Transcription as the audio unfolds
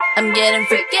I'm getting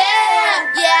freaky,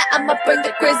 yeah, I'ma bring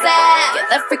the crazy. Get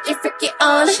that freaky, freaky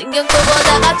on. 신경 끄고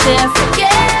다 같이 freaky.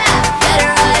 Get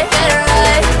it right, get it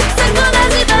right.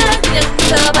 상관하지 마, 그냥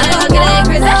미쳐봐요. Getting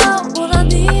crazy. What I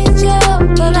need you,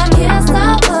 but I can't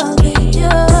stop loving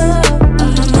you.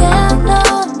 Yeah, 너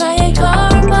나의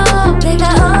걸음. 내가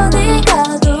어디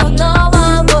가도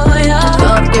너만 보여.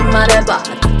 뜨겁게 말해봐,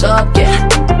 뜨겁게.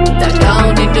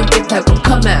 따가운 네 눈빛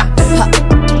달콤함에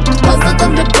어서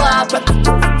덤벼봐,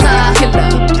 killer.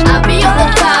 I'll be on the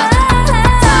top,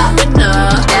 top winner.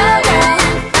 Yeah, girl,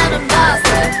 나는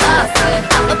bossy, bossy.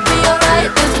 I'ma be alright,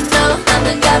 cause you know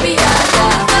나는 갑이야.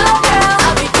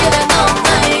 I'll be getting all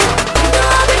night. You know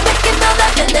I'll be making all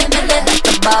that melody like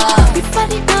a bar.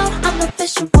 Everybody know I'm a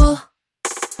visual.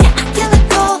 Yeah, I kill it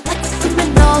cold like a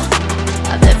criminal.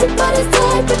 I'm everybody's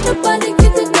type, but nobody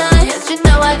can deny. Yes, you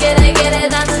know I get it.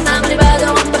 나는 아무리 봐도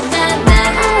완벽한 나.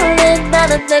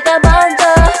 나는 내가 먼저.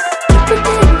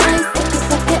 Everything nice,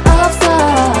 그밖에 없어.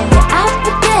 Yeah, I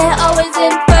forget, always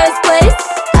in first place.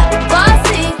 I'm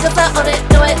bossy, cause I own it,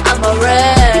 know it, I'm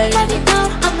alright. Everybody know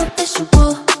I'm a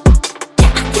visual.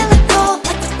 Yeah, I kill it cold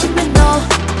like a criminal.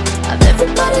 I'm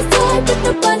everybody's type, but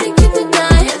nobody